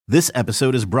This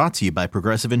episode is brought to you by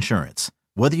Progressive Insurance.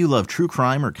 Whether you love true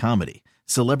crime or comedy,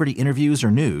 celebrity interviews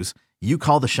or news, you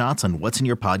call the shots on what's in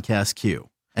your podcast queue.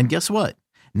 And guess what?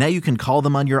 Now you can call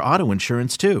them on your auto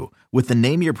insurance too with the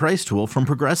Name Your Price tool from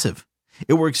Progressive.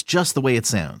 It works just the way it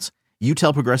sounds. You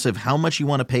tell Progressive how much you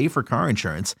want to pay for car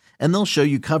insurance, and they'll show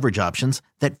you coverage options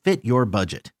that fit your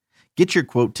budget. Get your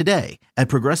quote today at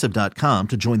Progressive.com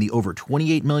to join the over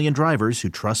 28 million drivers who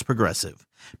trust Progressive.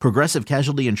 Progressive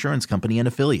Casualty Insurance Company and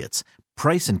Affiliates.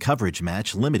 Price and coverage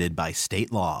match limited by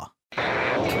state law.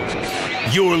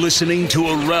 You're listening to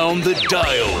Around the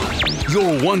Dial,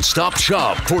 your one-stop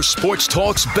shop for sports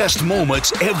talk's best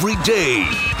moments every day.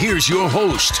 Here's your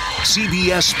host,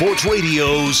 CBS Sports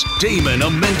Radio's Damon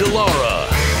Amendolara.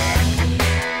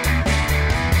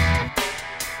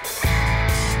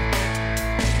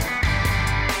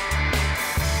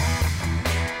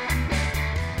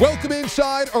 Welcome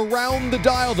inside Around the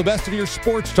Dial, the best of your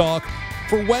sports talk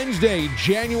for Wednesday,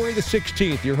 January the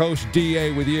 16th. Your host,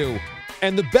 DA, with you.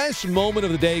 And the best moment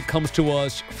of the day comes to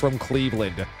us from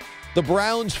Cleveland. The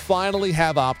Browns finally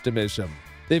have optimism.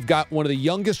 They've got one of the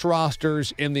youngest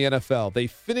rosters in the NFL. They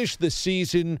finished the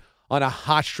season on a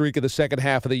hot streak of the second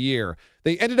half of the year.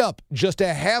 They ended up just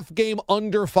a half game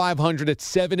under 500 at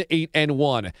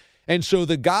 7-8-1. And so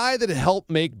the guy that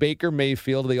helped make Baker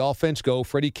Mayfield, the offense go,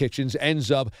 Freddie Kitchens, ends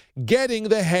up getting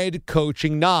the head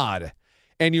coaching nod.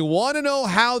 And you want to know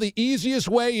how the easiest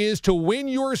way is to win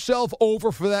yourself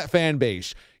over for that fan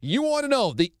base. You want to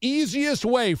know the easiest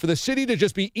way for the city to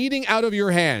just be eating out of your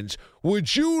hands.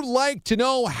 Would you like to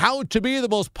know how to be the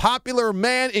most popular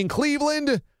man in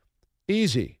Cleveland?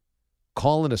 Easy.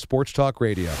 Call in a sports talk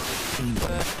radio.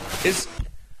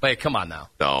 Wait, come on now.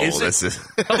 No, this is.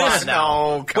 Come on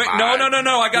now. No, come Wait, on.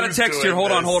 no. I got a Who's text here. doing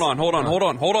Hold on. this?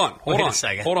 Wait a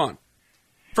second. Hold on.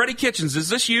 Freddie Kitchens, is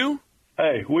this you?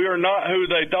 Hey, we are not who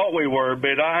they thought we were,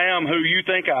 but I am who you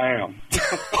think I am.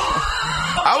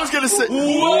 I was going to say. Whoa!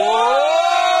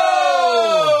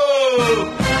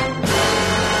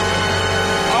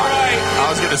 All right. I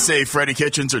was going to say Freddie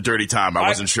Kitchens or Dirty Time. I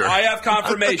wasn't sure. I have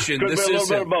confirmation. Could This be a is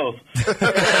little bit of both.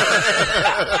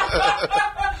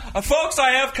 Folks,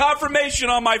 I have confirmation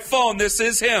on my phone. This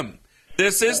is him.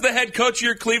 This is the head coach of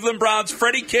your Cleveland Browns,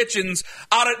 Freddie Kitchens.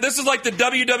 This is like the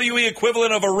WWE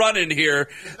equivalent of a run-in here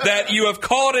that you have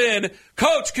called in.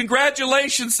 Coach,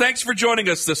 congratulations. Thanks for joining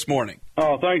us this morning.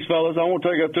 Oh, thanks, fellas. I won't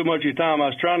take up too much of your time. I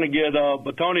was trying to get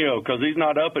Batonio because he's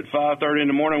not up at 5:30 in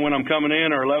the morning when I'm coming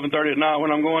in or 11:30 at night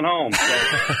when I'm going home.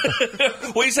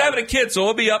 So. Well, he's having a kid, so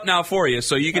he'll be up now for you,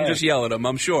 so you can just yell at him,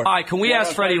 I'm sure. All right, can we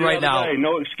ask Freddie right now?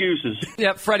 No excuses.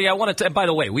 Yeah, Freddie, I wanted to, by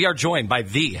the way, we are joined by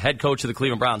the head coach of the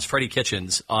Cleveland Browns, Freddie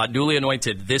Kitchens, newly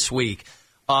anointed this week.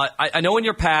 I know in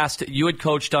your past you had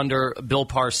coached under Bill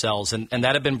Parcells, and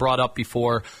that had been brought up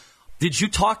before. Did you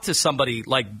talk to somebody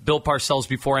like Bill Parcells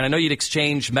before? And I know you'd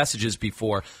exchanged messages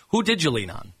before. Who did you lean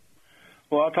on?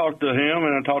 Well, I talked to him,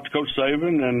 and I talked to Coach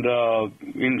Saban and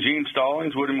Gene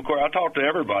Stallings, Woody McCoy. I talked to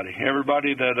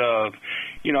everybody that,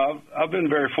 I've been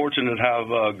very fortunate to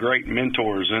have great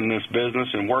mentors in this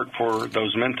business and work for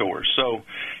those mentors. So,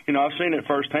 I've seen it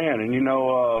firsthand, and, it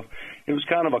was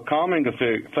kind of a calming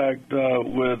effect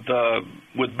with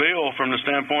Bill from the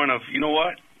standpoint of, you know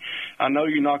what? I know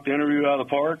you knocked the interview out of the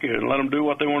park and let them do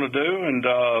what they want to do, and,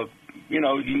 you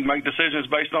make decisions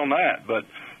based on that. But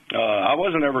I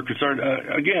wasn't ever concerned.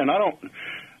 Again, I don't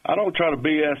try to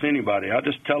BS anybody. I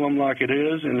just tell them like it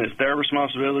is, and it's their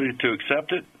responsibility to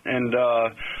accept it. And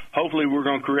hopefully we're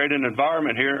going to create an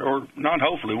environment here, or not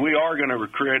hopefully, we are going to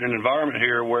create an environment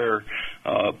here where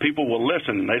people will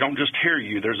listen. They don't just hear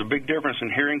you. There's a big difference in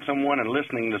hearing someone and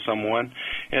listening to someone.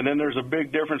 And then there's a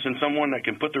big difference in someone that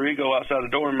can put their ego outside the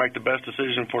door and make the best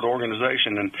decision for the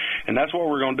organization. And that's what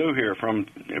we're going to do here from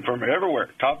everywhere,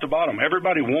 top to bottom.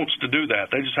 Everybody wants to do that.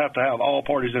 They just have to have all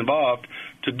parties involved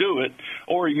to do it,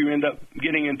 or you end up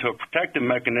getting into a protective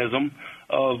mechanism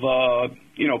of,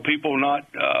 people not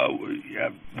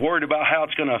worried about how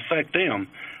it's going to affect them.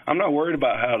 I'm not worried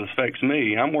about how it affects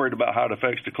me. I'm worried about how it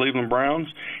affects the Cleveland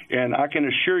Browns, and I can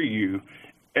assure you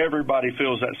everybody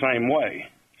feels that same way.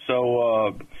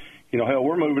 So, hell,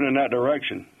 we're moving in that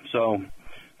direction. So,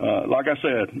 like I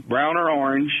said, brown or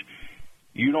orange,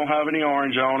 you don't have any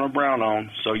orange on or brown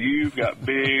on, so you've got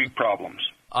big problems.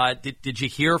 Did you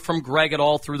hear from Greg at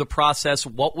all through the process?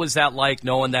 What was that like,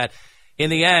 knowing that in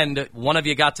the end, one of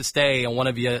you got to stay and one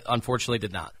of you unfortunately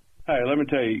did not? Hey, let me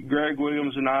tell you, Greg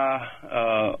Williams and I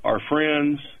are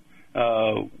friends.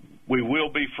 We will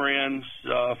be friends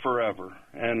forever.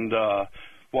 And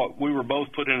we were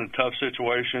both put in tough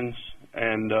situations,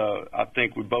 and I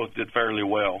think we both did fairly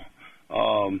well.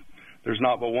 There's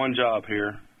not but one job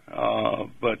here.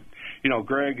 But,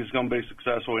 Greg is going to be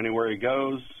successful anywhere he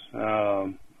goes,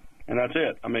 and that's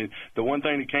it. I mean, the one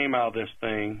thing that came out of this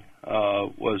thing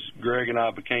was Greg and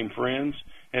I became friends,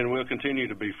 and we'll continue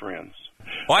to be friends.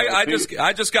 Well, I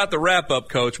just got the wrap-up,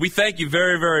 Coach. We thank you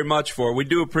very, very much for it. We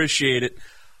do appreciate it.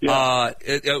 Yeah.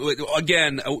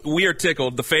 Again, we are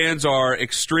tickled. The fans are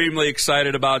extremely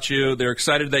excited about you. They're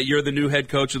excited that you're the new head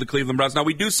coach of the Cleveland Browns. Now,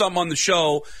 we do something on the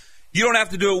show. You don't have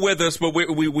to do it with us, but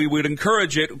we would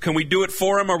encourage it. Can we do it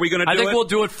for him? Are we going to do it? I think we'll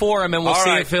do it for him, and we'll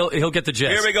see if he'll get the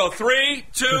gist. Here we go. 3,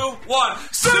 2, 1.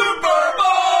 Super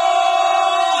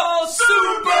Bowl!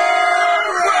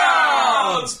 Super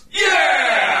Browns!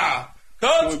 Yeah!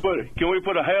 Coach? Can we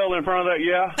put a hell in front of that,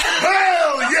 yeah?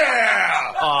 Hell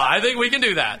yeah! I think we can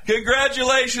do that.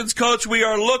 Congratulations, Coach. We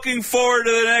are looking forward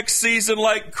to the next season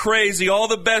like crazy. All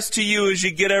the best to you as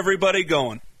you get everybody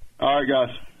going. All right,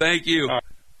 guys. Thank you. Right.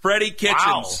 Freddie Kitchens.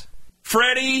 Wow.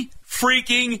 Freddie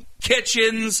freaking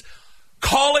Kitchens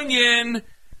calling in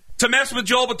to mess with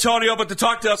Joel Bitonio, but to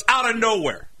talk to us out of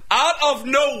nowhere. Out of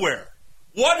nowhere.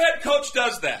 What head coach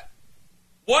does that?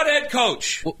 What head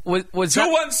coach? Was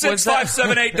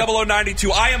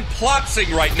 216-578-0092. I am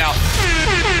plotzing right now.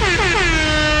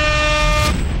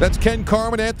 That's Ken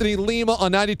Carman, Anthony Lima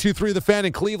on 92.3 The Fan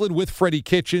in Cleveland with Freddie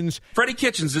Kitchens. Freddie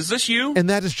Kitchens, is this you? And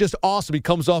that is just awesome. He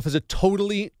comes off as a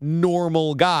totally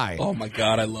normal guy. Oh, my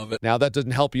God, I love it. Now, that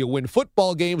doesn't help you win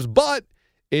football games, but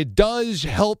it does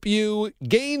help you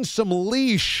gain some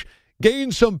leash,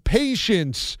 gain some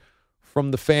patience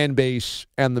from the fan base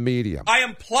and the media. I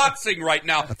am plotzing right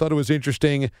now. I thought it was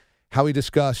interesting how he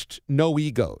discussed no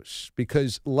egos,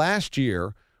 because last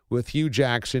year with Hugh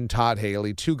Jackson, Todd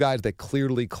Haley, two guys that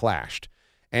clearly clashed.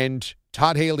 And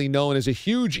Todd Haley, known as a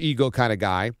huge ego kind of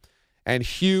guy, and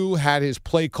Hugh had his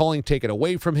play calling taken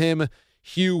away from him.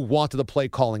 Hugh wanted the play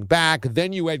calling back.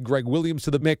 Then you add Greg Williams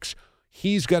to the mix.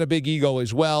 He's got a big ego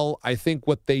as well. I think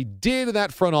what they did in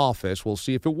that front office, we'll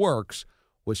see if it works,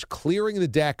 was clearing the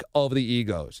deck of the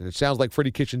egos. And it sounds like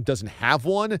Freddie Kitchens doesn't have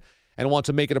one and wants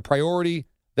to make it a priority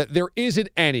that there isn't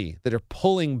any that are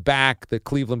pulling back the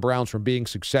Cleveland Browns from being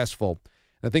successful.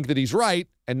 And I think that he's right,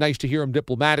 and nice to hear him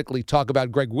diplomatically talk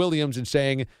about Greg Williams and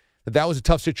saying that that was a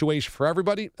tough situation for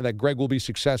everybody and that Greg will be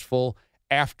successful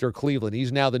after Cleveland.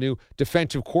 He's now the new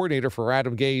defensive coordinator for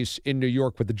Adam Gase in New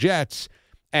York with the Jets.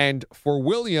 And for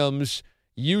Williams,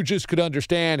 you just could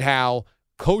understand how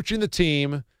coaching the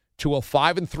team to a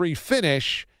 5-3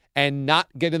 finish and not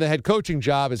getting the head coaching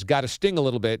job has got to sting a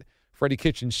little bit. Freddie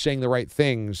Kitchens saying the right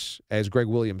things as Greg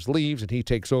Williams leaves and he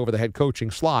takes over the head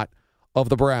coaching slot of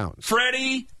the Browns.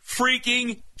 Freddie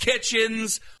freaking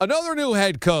Kitchens. Another new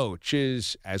head coach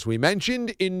is, as we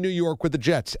mentioned, in New York with the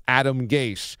Jets, Adam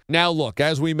Gase. Now, look,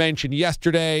 as we mentioned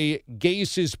yesterday,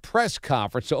 Gase's press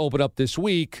conference to open up this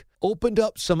week opened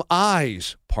up some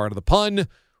eyes, part of the pun,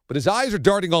 but his eyes are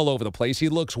darting all over the place. He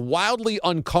looks wildly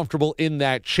uncomfortable in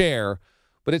that chair,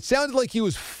 but it sounded like he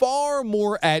was far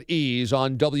more at ease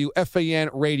on WFAN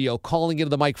radio calling into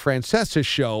the Mike Francesa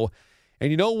show. And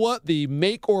you know what the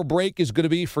make or break is going to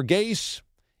be for Gase?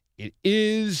 It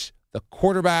is the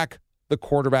quarterback, the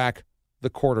quarterback,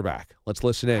 the quarterback. Let's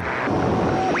listen in.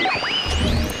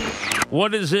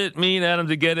 What does it mean, Adam,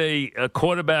 to get a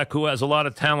quarterback who has a lot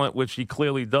of talent, which he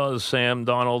clearly does, Sam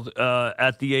Darnold,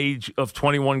 at the age of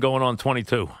 21 going on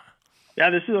 22? Yeah,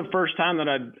 this is the first time that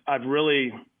I've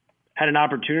really had an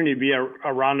opportunity to be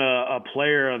around a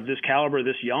player of this caliber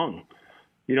this young.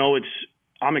 You know,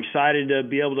 I'm excited to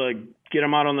be able to get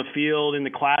him out on the field, in the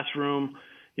classroom.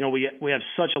 You know, we have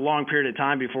such a long period of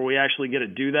time before we actually get to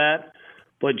do that.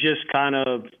 But just kind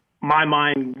of my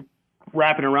mind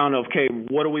wrapping around, okay,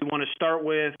 what do we want to start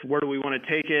with? Where do we want to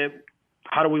take it?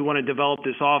 How do we want to develop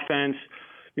this offense?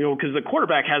 You know, because the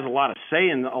quarterback has a lot of say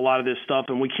in a lot of this stuff,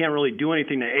 and we can't really do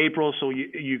anything to April. So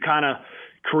you kind of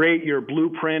create your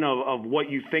blueprint of what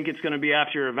you think it's going to be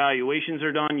after your evaluations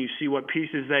are done. You see what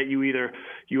pieces that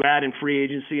you add in free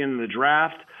agency and in the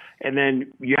draft, and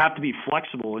then you have to be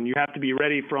flexible, and you have to be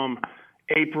ready from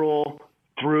April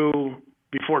through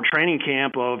before training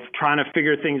camp of trying to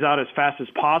figure things out as fast as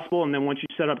possible. And then once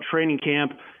you set up training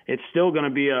camp, it's still going to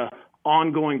be a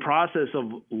ongoing process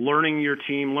of learning your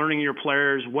team, learning your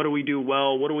players. What do we do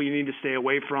well? What do we need to stay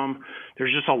away from?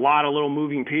 There's just a lot of little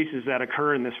moving pieces that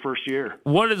occur in this first year.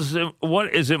 What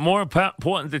is it more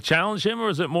important to challenge him, or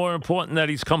is it more important that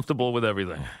he's comfortable with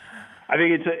everything? I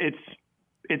think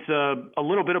it's a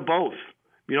little bit of both.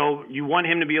 You know, you want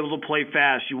him to be able to play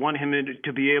fast. You want him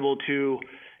to be able to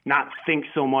not think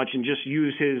so much and just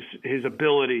use his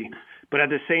ability. But at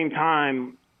the same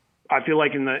time, I feel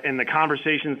like in the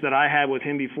conversations that I had with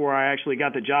him before I actually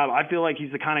got the job, I feel like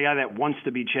he's the kind of guy that wants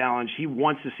to be challenged. He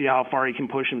wants to see how far he can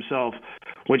push himself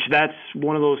which that's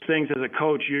one of those things as a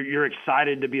coach you're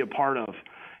excited to be a part of.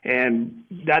 And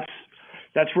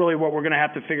that's really what we're going to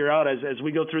have to figure out as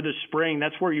we go through this spring.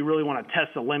 That's where you really want to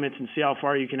test the limits and see how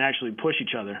far you can actually push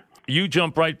each other. You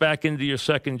jump right back into your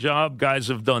second job. Guys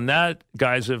have done that.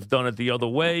 Guys have done it the other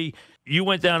way. You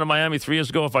went down to Miami 3 years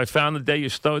ago. If I found the day you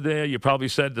stowed there, you probably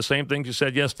said the same things you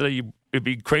said yesterday. It'd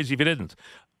be crazy if you didn't.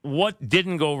 What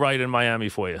didn't go right in Miami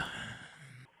for you?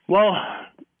 Well,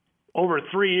 over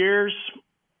 3 years,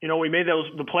 we made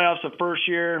the playoffs the first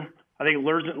year. I think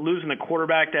losing the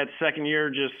quarterback that second year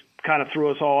just kind of threw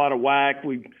us all out of whack.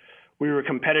 We were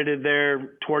competitive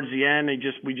there towards the end.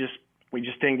 We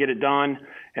just didn't get it done.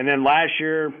 And then last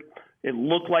year, it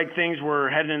looked like things were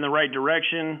heading in the right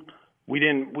direction. We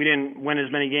didn't win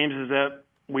as many games as that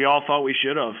we all thought we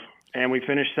should have, and we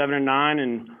finished 7-9,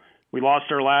 and we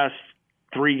lost our last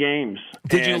 3 games.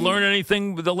 Did you learn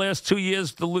anything the last 2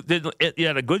 years? You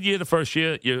had a good year the first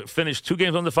year. You finished 2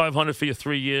 games under 500 for your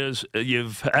 3 years.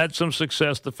 You've had some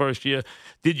success the first year.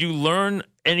 Did you learn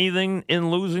anything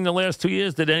in losing the last 2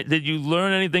 years? Did you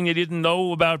learn anything you didn't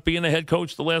know about being a head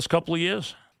coach the last couple of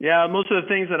years? Yeah, most of the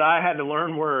things that I had to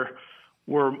learn were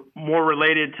more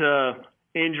related to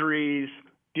injuries,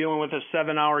 dealing with a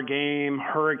 7-hour game,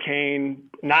 hurricane,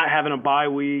 not having a bye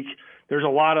week. There's a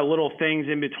lot of little things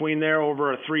in between there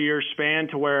over a 3-year span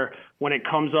to where when it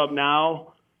comes up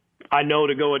now, I know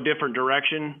to go a different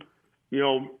direction.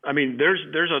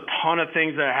 There's a ton of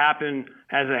things that happen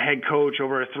as a head coach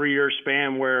over a 3-year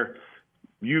span where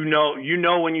you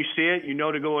know when you see it,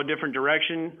 to go a different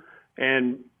direction.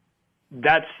 And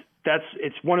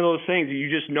it's one of those things that you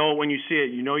just know when you see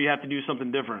it. You have to do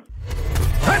something different.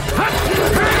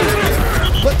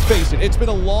 Let's face it, it's been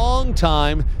a long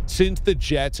time since the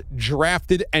Jets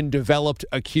drafted and developed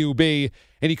a QB,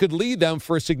 and he could lead them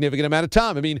for a significant amount of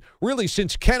time. I mean, really,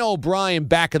 since Ken O'Brien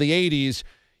back in the 80s,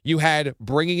 you had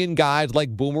bringing in guys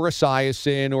like Boomer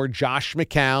Esiason or Josh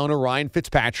McCown or Ryan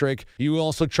Fitzpatrick. You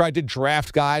also tried to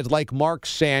draft guys like Mark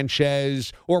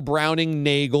Sanchez or Browning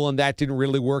Nagel, and that didn't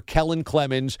really work. Kellen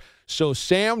Clemens. So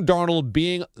Sam Darnold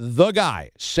being the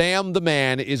guy, Sam the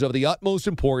man, is of the utmost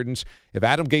importance if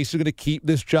Adam Gase is going to keep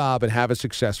this job and have a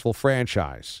successful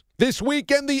franchise. This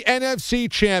weekend, the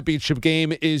NFC Championship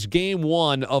game is game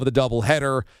 1 of the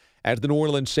doubleheader, as the New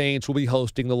Orleans Saints will be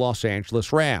hosting the Los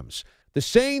Angeles Rams. The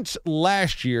Saints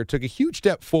last year took a huge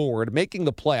step forward, making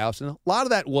the playoffs, and a lot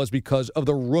of that was because of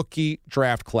the rookie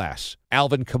draft class.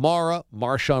 Alvin Kamara,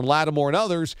 Marshawn Lattimore, and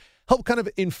others helped kind of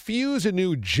infuse a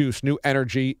new juice, new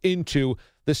energy into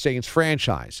the Saints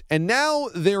franchise. And now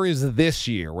there is this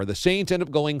year where the Saints end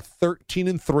up going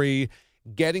 13-3,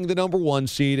 getting the number 1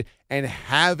 seed, and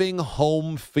having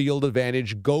home field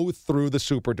advantage go through the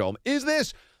Superdome. Is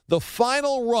this the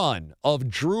final run of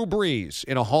Drew Brees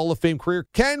in a Hall of Fame career?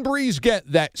 Can Brees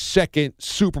get that second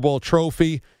Super Bowl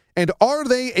trophy? And are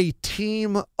they a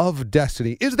team of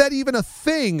destiny? Is that even a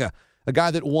thing? A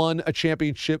guy that won a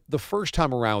championship the first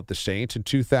time around with the Saints in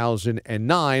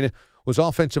 2009 was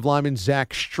offensive lineman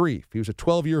Zach Strief. He was a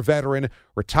 12-year veteran,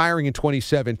 retiring in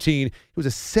 2017. He was a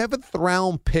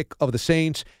 7th-round pick of the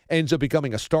Saints, ends up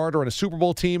becoming a starter on a Super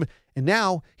Bowl team, and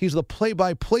now he's the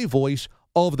play-by-play voice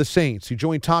of the Saints. He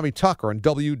joined Tommy Tucker on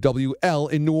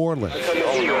WWL in New Orleans.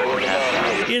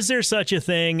 Is there such a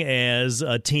thing as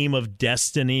a team of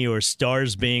destiny or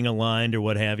stars being aligned or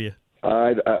what have you?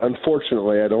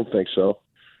 Unfortunately, I don't think so.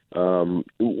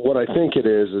 What I think it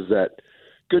is that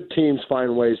good teams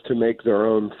find ways to make their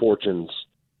own fortunes.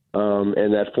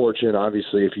 And that fortune,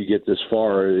 obviously, if you get this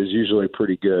far, is usually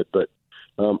pretty good. But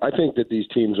I think that these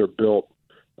teams are built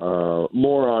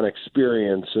more on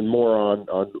experience and more on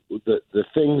the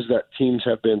things that teams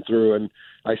have been through. And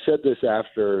I said this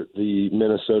after the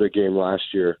Minnesota game last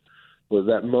year, was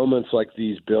that moments like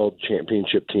these build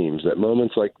championship teams, that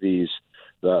moments like these,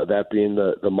 that being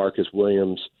the Marcus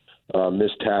Williams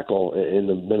missed tackle in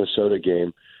the Minnesota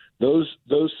game, those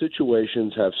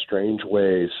situations have strange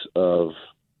ways of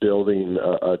building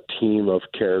a team of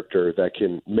character that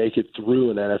can make it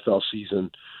through an NFL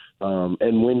season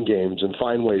and win games and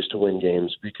find ways to win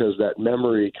games, because that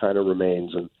memory kind of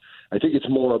remains. And I think it's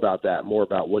more about that, more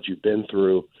about what you've been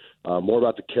through, more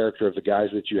about the character of the guys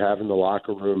that you have in the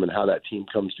locker room and how that team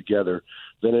comes together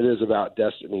than it is about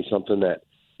destiny, something that,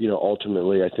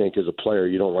 ultimately I think as a player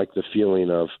you don't like the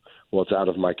feeling of, well, it's out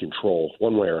of my control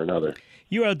one way or another.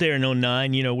 You were out there in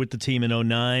 2009, with the team in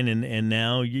 2009, and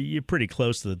now you're pretty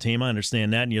close to the team. I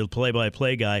understand that, and you're the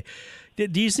play-by-play guy.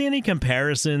 Do you see any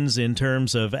comparisons in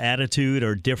terms of attitude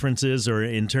or differences or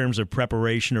in terms of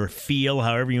preparation or feel,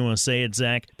 however you want to say it,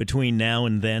 Zach, between now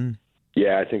and then?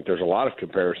 Yeah, I think there's a lot of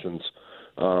comparisons.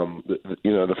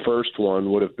 The first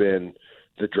one would have been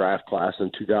the draft class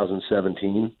in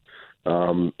 2017,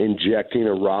 injecting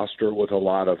a roster with a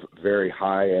lot of very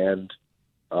high-end,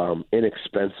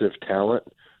 inexpensive talent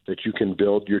that you can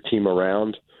build your team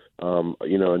around.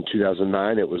 In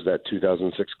 2009, it was that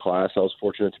 2006 class I was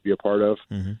fortunate to be a part of,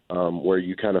 where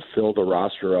you kind of fill the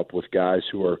roster up with guys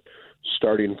who are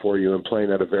starting for you and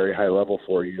playing at a very high level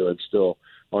for you and still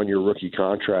on your rookie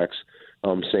contracts,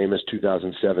 same as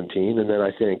 2017. And then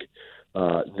I think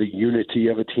the unity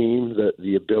of a team,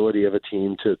 the ability of a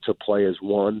team to play as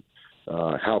one,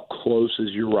 how close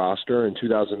is your roster. In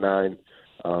 2009,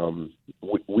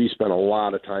 we spent a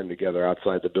lot of time together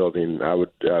outside the building. I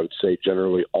would say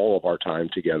generally all of our time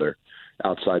together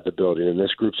outside the building, and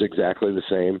this group's exactly the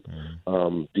same.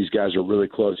 These guys are really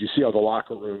close. You see all the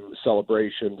locker room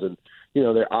celebrations, and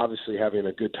they're obviously having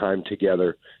a good time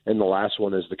together. And the last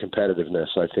one is the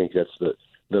competitiveness. I think that's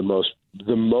the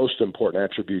most important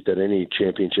attribute that any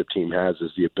championship team has,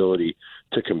 is the ability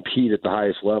to compete at the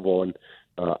highest level. And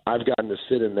I've gotten to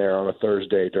sit in there on a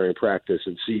Thursday during practice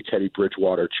and see Teddy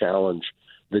Bridgewater challenge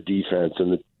the defense,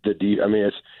 and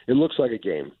it looks like a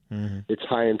game. It's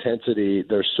high intensity.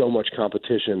 There's so much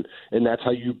competition, and that's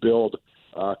how you build,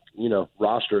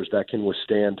 rosters that can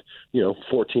withstand,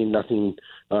 14-0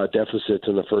 deficits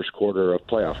in the first quarter of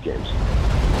playoff games.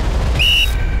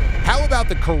 How about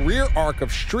the career arc of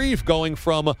Strief going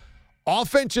from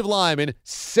offensive lineman,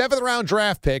 7th-round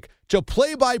draft pick, to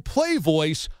play-by-play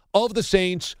voice of the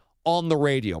Saints on the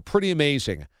radio? Pretty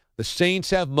amazing. The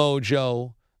Saints have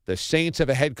mojo. The Saints have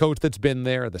a head coach that's been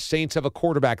there. The Saints have a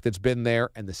quarterback that's been there.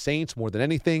 And the Saints, more than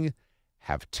anything,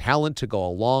 have talent to go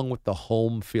along with the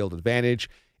home field advantage.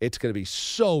 It's going to be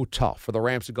so tough for the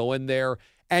Rams to go in there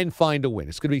and find a win.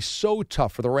 It's going to be so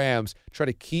tough for the Rams to try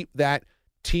to keep that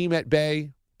team at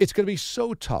bay. It's going to be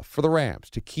so tough for the Rams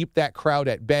to keep that crowd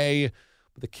at bay.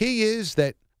 But the key is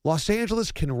that Los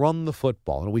Angeles can run the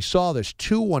football. And we saw this,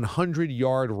 2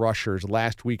 100-yard rushers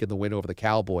last week in the win over the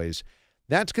Cowboys.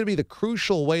 That's going to be the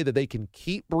crucial way that they can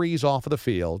keep Breeze off of the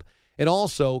field and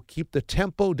also keep the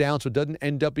tempo down so it doesn't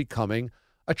end up becoming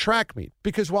a track meet.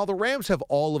 Because while the Rams have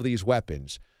all of these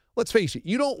weapons, let's face it,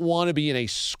 you don't want to be in a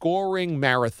scoring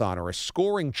marathon or a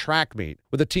scoring track meet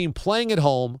with a team playing at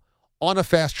home on a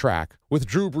fast track with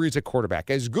Drew Brees at quarterback.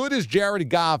 As good as Jared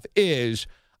Goff is,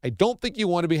 I don't think you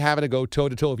want to be having to go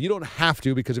toe-to-toe if you don't have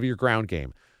to because of your ground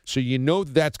game. So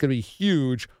that's going to be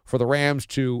huge for the Rams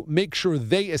to make sure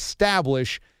they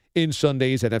establish in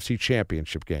Sunday's NFC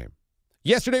Championship game.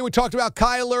 Yesterday, we talked about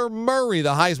Kyler Murray,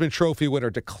 the Heisman Trophy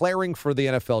winner, declaring for the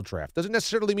NFL draft. Doesn't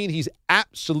necessarily mean he's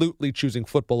absolutely choosing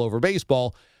football over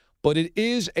baseball, but it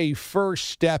is a first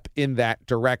step in that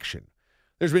direction.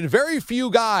 There's been very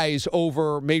few guys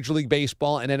over Major League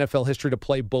Baseball and NFL history to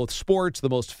play both sports, the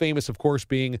most famous, of course,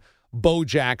 being Bo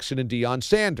Jackson and Deion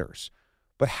Sanders.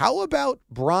 But how about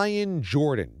Brian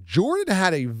Jordan? Jordan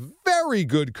had a very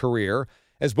good career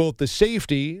as both the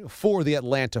safety for the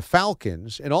Atlanta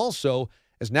Falcons and also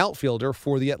as an outfielder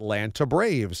for the Atlanta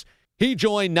Braves. He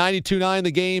joined 92.9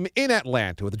 The Game in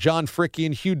Atlanta with John Fricke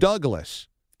and Hugh Douglas.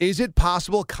 Is it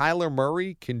possible Kyler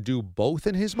Murray can do both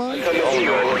in his mind?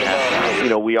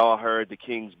 We all heard the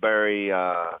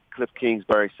Cliff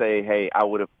Kingsbury say, hey, I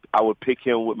would pick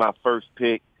him with my first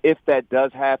pick. If that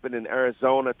does happen in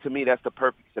Arizona, to me, that's the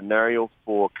perfect scenario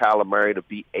for Kyler Murray to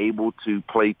be able to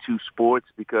play two sports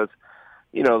because,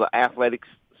 the athletics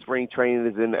spring training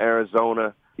is in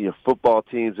Arizona, football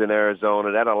team's in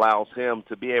Arizona. That allows him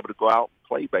to be able to go out and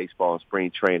play baseball in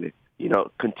spring training,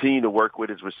 continue to work with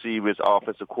his receivers,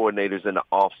 offensive coordinators in the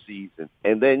off season,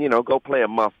 and then, go play a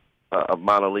month of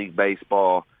minor league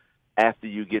baseball after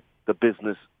you get the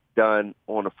business done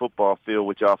on the football field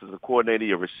with your offensive coordinator,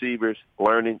 your receivers,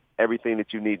 learning everything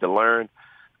that you need to learn.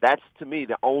 That's, to me,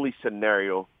 the only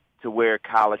scenario to where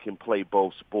Kyler can play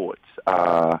both sports.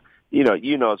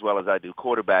 You know as well as I do,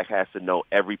 quarterback has to know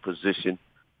every position,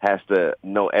 has to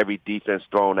know every defense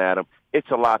thrown at him.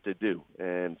 It's a lot to do.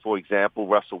 And, for example,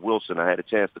 Russell Wilson, I had a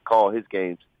chance to call his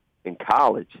games in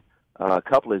college, a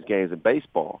couple of his games in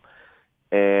baseball.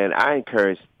 And I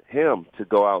encouraged him to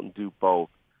go out and do both.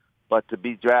 But to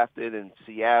be drafted in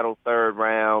Seattle, 3rd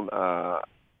round,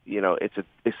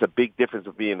 it's a big difference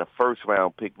of being a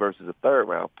 1st-round pick versus a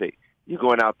 3rd-round pick. You're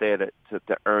going out there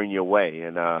to earn your way.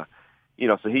 And,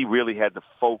 so he really had to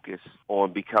focus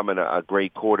on becoming a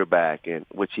great quarterback, and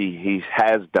which he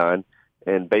has done,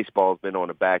 and baseball has been on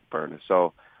the back burner.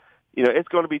 So, it's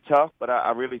going to be tough, but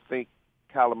I really think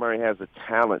Kyler Murray has the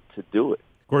talent to do it.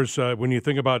 Of course, when you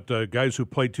think about guys who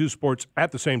play two sports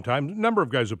at the same time, a number of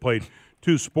guys have played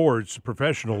two sports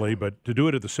professionally, but to do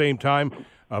it at the same time,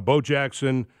 Bo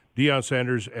Jackson, Deion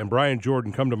Sanders, and Brian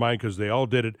Jordan come to mind because they all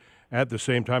did it at the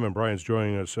same time. And Brian's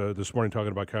joining us this morning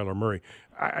talking about Kyler Murray.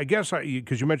 I guess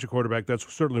because you mentioned quarterback,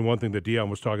 that's certainly one thing that Dion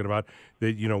was talking about.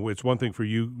 That it's one thing for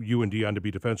you and Dion to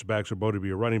be defensive backs, or Bo to be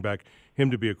a running back,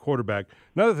 him to be a quarterback.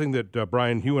 Another thing that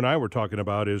Brian, you and I were talking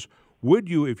about is, would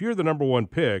you, if you're the number one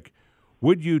pick,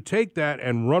 would you take that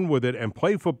and run with it and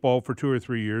play football for 2 or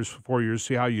 3 years, 4 years,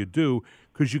 see how you do?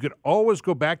 Because you could always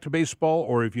go back to baseball,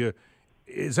 or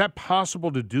is that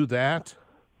possible to do that?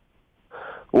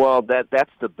 Well,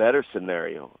 that's the better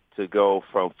scenario, to go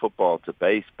from football to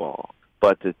baseball.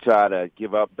 But to try to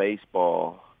give up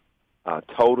baseball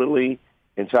totally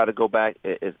and try to go back,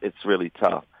 it's really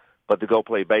tough. But to go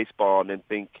play baseball and then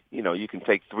think, you can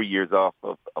take 3 years off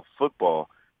of football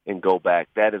and go back,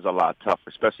 that is a lot tougher,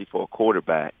 especially for a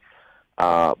quarterback.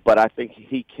 But I think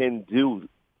he can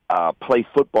play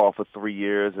football for 3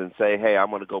 years and say, hey, I'm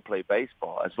going to go play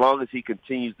baseball. As long as he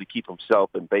continues to keep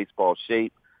himself in baseball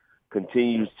shape,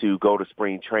 continues to go to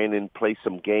spring training, play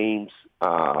some games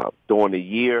during the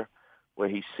year where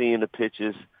he's seeing the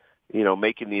pitches,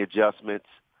 making the adjustments,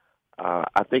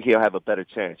 I think he'll have a better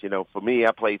chance. For me,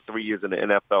 I played 3 years in the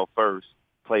NFL first,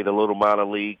 played a little minor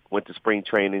league, went to spring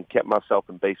training, kept myself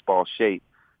in baseball shape,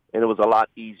 and it was a lot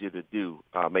easier to do,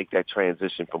 make that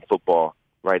transition from football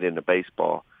right into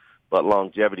baseball. But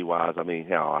longevity-wise,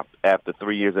 hell, after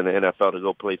 3 years in the NFL to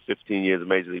go play 15 years in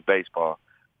Major League Baseball,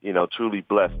 truly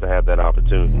blessed to have that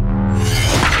opportunity.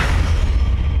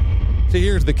 So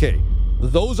here's the key.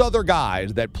 Those other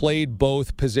guys that played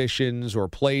both positions or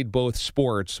played both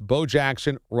sports, Bo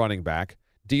Jackson, running back,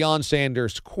 Deion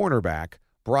Sanders, cornerback,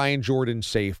 Brian Jordan,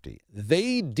 safety,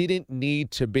 they didn't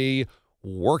need to be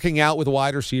working out with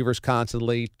wide receivers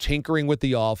constantly, tinkering with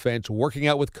the offense, working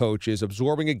out with coaches,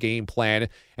 absorbing a game plan,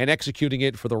 and executing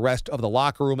it for the rest of the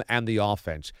locker room and the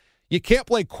offense. You can't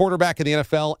play quarterback in the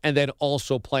NFL and then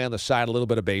also play on the side a little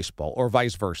bit of baseball, or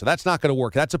vice versa. That's not going to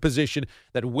work. That's a position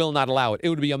that will not allow it. It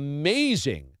would be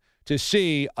amazing to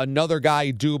see another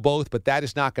guy do both, but that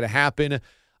is not going to happen.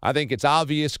 I think it's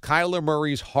obvious Kyler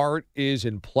Murray's heart is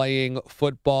in playing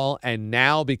football, and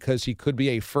now because he could be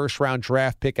a first-round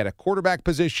draft pick at a quarterback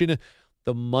position,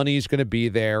 the money's going to be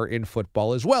there in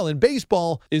football as well. And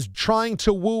baseball is trying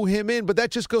to woo him in, but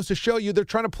that just goes to show you they're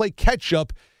trying to play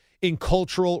catch-up in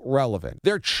cultural relevance.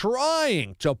 They're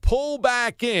trying to pull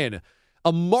back in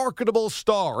a marketable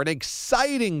star, an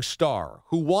exciting star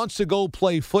who wants to go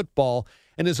play football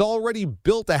and has already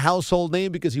built a household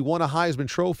name because he won a Heisman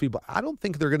Trophy, but I don't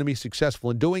think they're going to be successful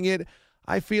in doing it.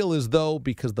 I feel as though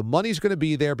because the money's going to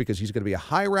be there, because he's going to be a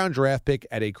high-round draft pick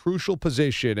at a crucial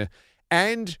position,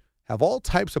 and have all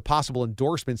types of possible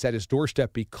endorsements at his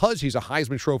doorstep because he's a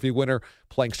Heisman Trophy winner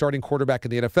playing starting quarterback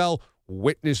in the NFL,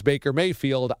 witness Baker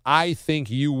Mayfield, I think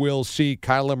you will see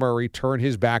Kyler Murray turn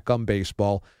his back on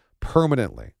baseball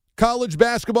permanently. College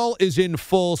basketball is in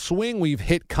full swing. We've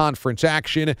hit conference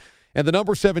action. And the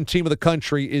number 7 team of the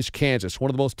country is Kansas,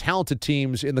 one of the most talented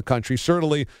teams in the country,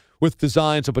 certainly with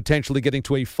designs of potentially getting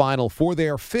to a Final Four. They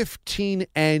are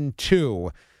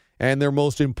 15-2, and their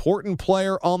most important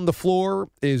player on the floor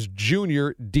is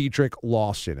junior Dedrick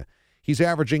Lawson. He's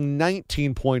averaging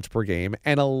 19 points per game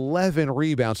and 11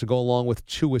 rebounds to go along with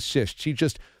 2 assists. He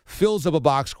just fills up a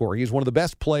box score. He's one of the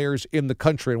best players in the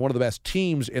country and one of the best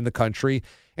teams in the country,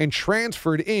 and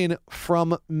transferred in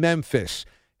from Memphis.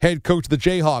 Head coach of the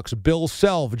Jayhawks, Bill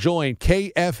Self, joined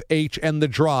KFH and The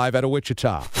Drive out of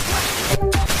Wichita.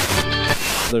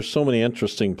 There's so many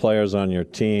interesting players on your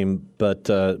team, but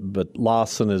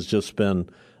Lawson has just been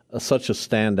such a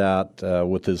standout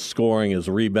with his scoring, his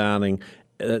rebounding.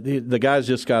 The guy's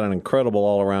just got an incredible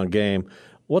all-around game.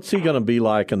 What's he going to be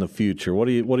like in the future? What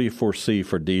do you foresee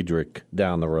for Dedrick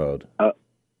down the road?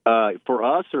 For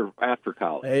us or after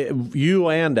college? You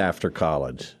and after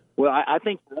college. Well, I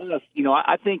think for us,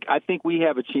 I think we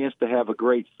have a chance to have a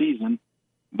great season.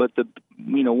 But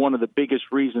one of the biggest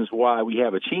reasons why we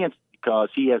have a chance is because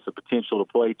he has the potential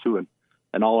to play to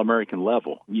an All-American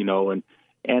level.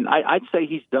 And I'd say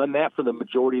he's done that for the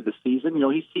majority of the season.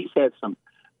 He's had some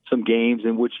games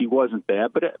in which he wasn't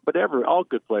that, but all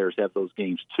good players have those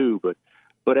games too.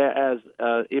 But as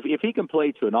if he can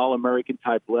play to an All-American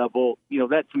type level,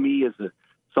 that to me is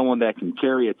someone that can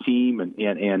carry a team,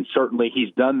 and certainly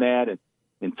he's done that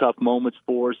in tough moments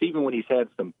for us. Even when he's had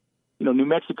some, New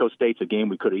Mexico State's a game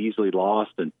we could have easily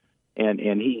lost, and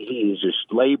he is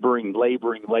just laboring,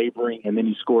 and then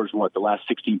he scores the last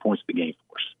 16 points of the game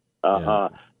for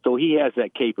us. So he has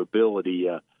that capability.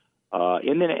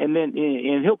 And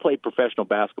then he'll play professional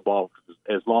basketball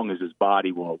as long as his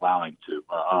body will allow him to.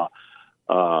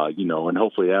 And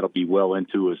hopefully that'll be well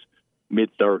into his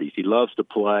mid-30s. He loves to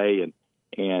play,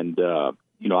 and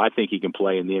I think he can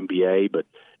play in the NBA. But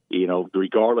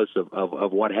regardless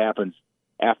of what happens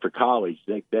after college,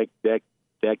 that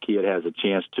kid has a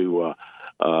chance to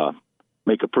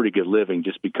make a pretty good living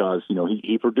just because,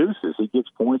 he produces, he gets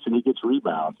points and he gets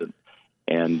rebounds.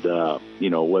 And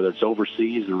whether it's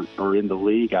overseas or in the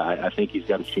league, I think he's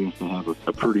got a chance to have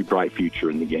a pretty bright future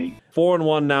in the game.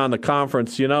 4-1 now in the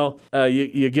conference. You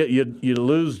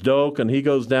lose Doak, and he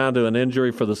goes down to an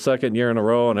injury for the second year in a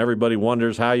row, and everybody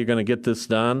wonders how you're going to get this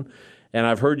done. And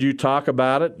I've heard you talk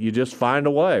about it. You just find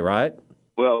a way, right?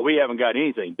 Well, we haven't got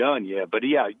anything done yet, but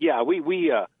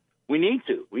we need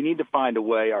to. We need to find a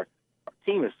way. Our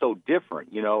team is so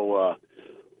different,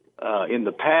 in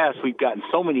the past, we've gotten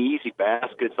so many easy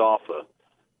baskets off of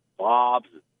lobs,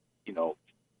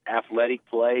 athletic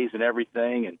plays and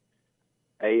everything. And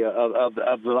of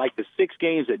the 6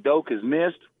 games that Doak has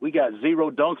missed, we got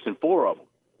 0 dunks in 4 of them.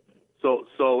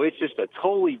 So it's just a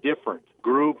totally different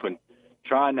group, and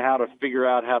trying how to figure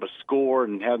out how to score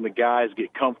and having the guys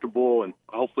get comfortable, and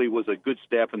hopefully it was a good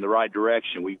step in the right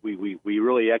direction. We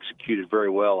really executed very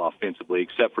well offensively,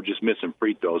 except for just missing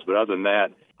free throws. But other than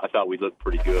that, I thought we looked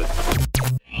pretty good.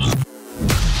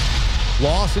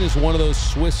 Lawson is one of those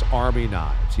Swiss Army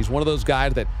knives. He's one of those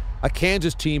guys that a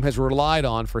Kansas team has relied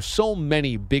on for so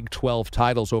many Big 12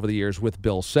 titles over the years with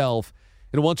Bill Self.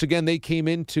 And once again, they came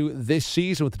into this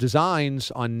season with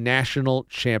designs on national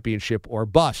championship or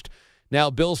bust. Now,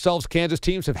 Bill Self's Kansas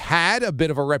teams have had a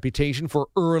bit of a reputation for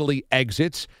early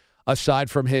exits, aside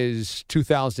from his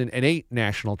 2008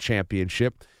 national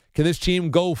championship. Can this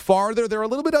team go farther? They're a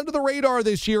little bit under the radar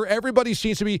this year. Everybody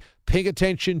seems to be paying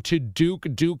attention to Duke,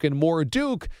 and more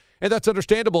Duke, and that's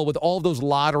understandable with all of those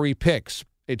lottery picks.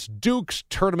 It's Duke's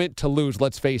tournament to lose,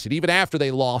 let's face it. Even after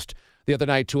they lost the other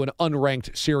night to an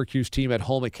unranked Syracuse team at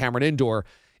home at Cameron Indoor,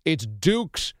 it's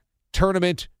Duke's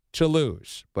tournament to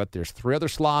lose. But there's 3 other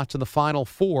slots in the Final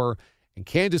Four, and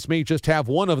Kansas may just have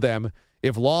one of them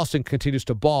if Lawson continues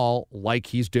to ball like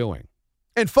he's doing.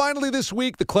 And finally this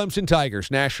week, the Clemson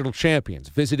Tigers, national champions,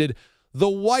 visited the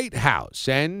White House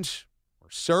and were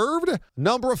served a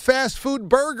number of fast food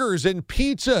burgers and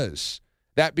pizzas.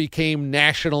 That became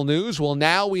national news. Well,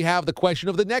 now we have the question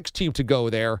of the next team to go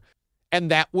there,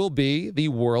 and that will be the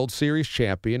World Series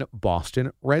champion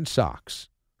Boston Red Sox.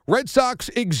 Red Sox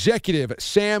executive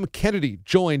Sam Kennedy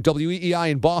joined WEEI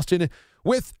in Boston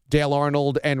with Dale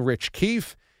Arnold and Rich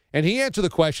Keefe, and he answered the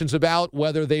questions about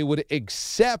whether they would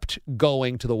accept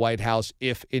going to the White House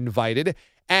if invited,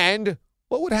 and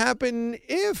what would happen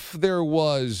if there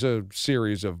was a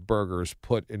series of burgers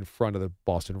put in front of the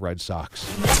Boston Red Sox.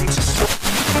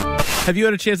 Have you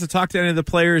had a chance to talk to any of the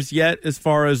players yet, as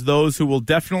far as those who will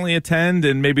definitely attend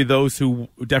and maybe those who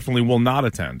definitely will not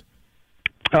attend?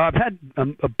 I've had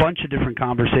a bunch of different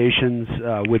conversations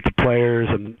with the players,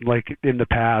 and like in the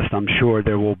past, I'm sure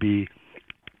there will be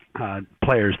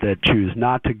players that choose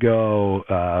not to go,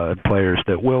 players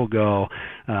that will go,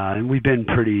 and we've been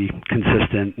pretty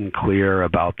consistent and clear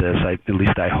about this. At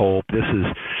least I hope. This is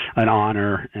an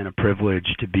honor and a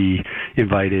privilege to be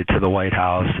invited to the White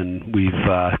House, and we've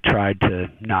tried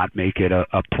to not make it a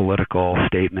political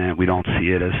statement. We don't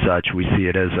see it as such. We see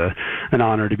it as an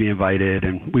honor to be invited,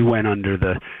 and we went under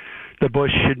the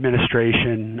Bush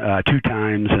administration 2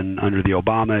 times and under the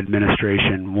Obama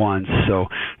administration once, so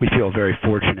we feel very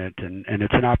fortunate, and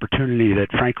it's an opportunity that,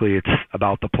 frankly, it's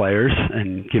about the players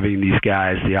and giving these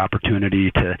guys the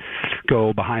opportunity to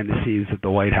go behind the scenes at the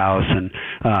White House and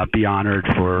be honored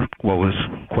for what was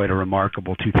quite a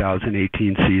remarkable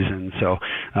 2018 season. So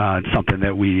it's something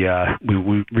that we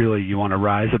really, you want to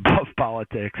rise above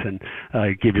politics and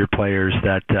give your players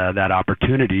that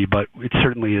opportunity, but it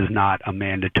certainly is not a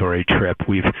mandatory trip.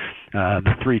 We've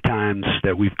the 3 times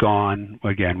that we've gone,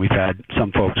 again, we've had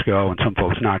some folks go and some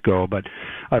folks not go, but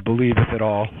I believe if it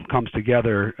all comes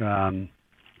together,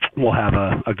 we'll have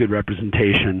a good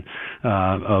representation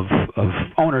of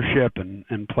ownership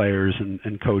and players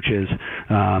and coaches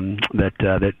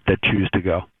that choose to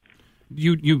go.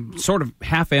 You sort of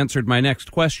half answered my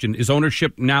next question. Is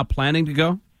ownership now planning to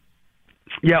go?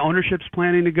 Yeah, ownership's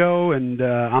planning to go, and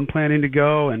I'm planning to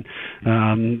go, and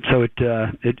so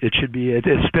it should be.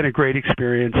 It's been a great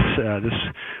experience. This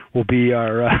will be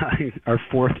our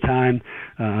 4th time,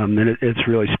 and it's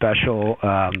really special.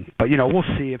 But we'll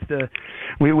see if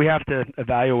we have to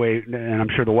evaluate, and I'm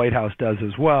sure the White House does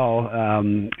as well.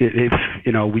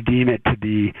 If we deem it to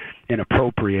be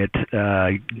inappropriate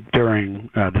during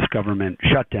this government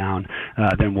shutdown,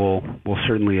 then we'll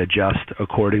certainly adjust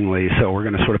accordingly. So we're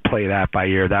going to sort of play that by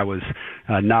year. That was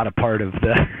not a part of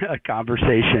the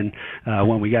conversation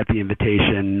when we got the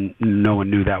invitation. No one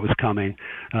knew that was coming.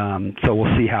 So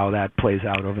we'll see how that plays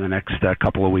out over the next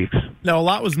couple of weeks. Now, a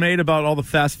lot was made about all the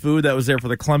fast food that was there for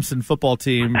the Clemson football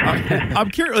team. I'm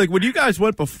curious, like when you guys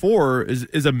went before,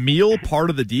 is a meal part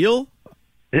of the deal?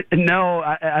 No,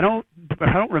 I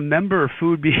don't remember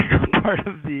food being a part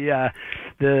of the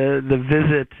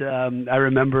visit. I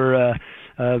remember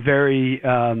a very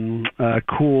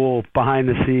cool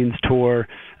behind-the-scenes tour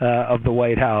of the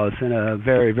White House and a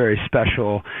very, very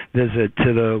special visit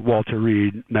to the Walter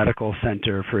Reed Medical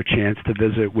Center for a chance to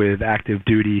visit with active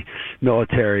duty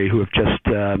military who have just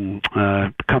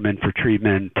come in for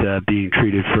treatment, being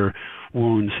treated for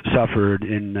wounds suffered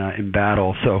in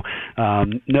battle. So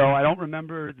no, I don't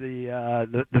remember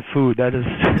the food. That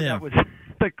was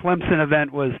the Clemson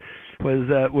event was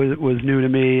new to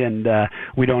me, and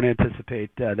we don't anticipate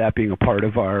that being a part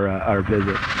of our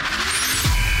visit.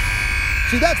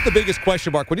 See, that's the biggest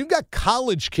question mark. When you've got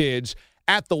college kids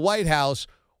at the White House,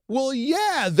 well,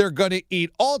 yeah, they're going to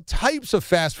eat all types of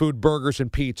fast food, burgers,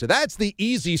 and pizza. That's the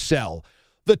easy sell.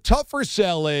 The tougher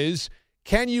sell is,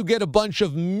 can you get a bunch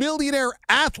of millionaire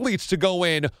athletes to go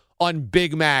in on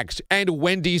Big Macs and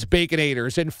Wendy's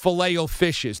Baconators and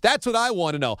Filet-O-Fishes? That's what I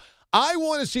want to know. I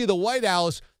want to see the White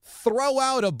House throw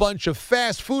out a bunch of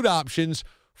fast food options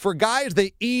for guys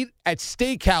that eat at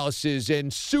steakhouses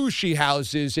and sushi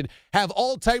houses and have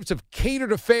all types of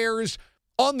catered affairs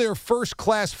on their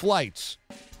first-class flights.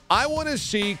 I want to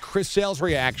see Chris Sale's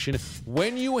reaction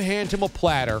when you hand him a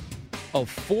platter of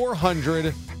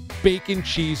 400 bacon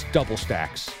cheese double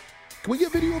stacks. Can we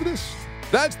get video of this?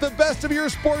 That's the best of your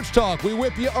sports talk. We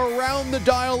whip you around the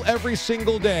dial every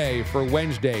single day for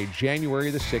Wednesday,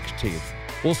 January the 16th.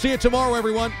 We'll see you tomorrow,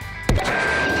 everyone.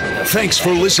 Thanks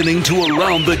for listening to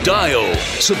Around the Dial.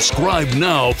 Subscribe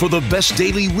now for the best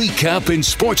daily recap in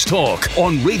sports talk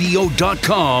on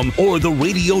radio.com or the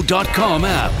radio.com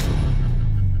app.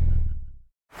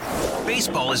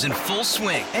 Baseball is in full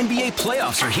swing. NBA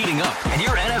playoffs are heating up, and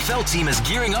your NFL team is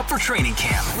gearing up for training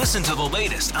camp. Listen to the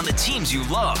latest on the teams you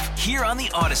love here on the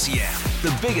Odyssey app.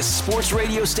 The biggest sports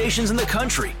radio stations in the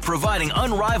country, providing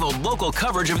unrivaled local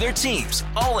coverage of their teams,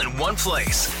 all in one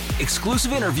place.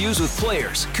 Exclusive interviews with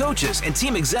players, coaches, and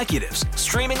team executives,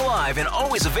 streaming live and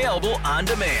always available on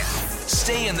demand.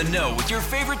 Stay in the know with your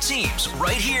favorite teams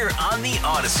right here on the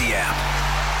Odyssey app.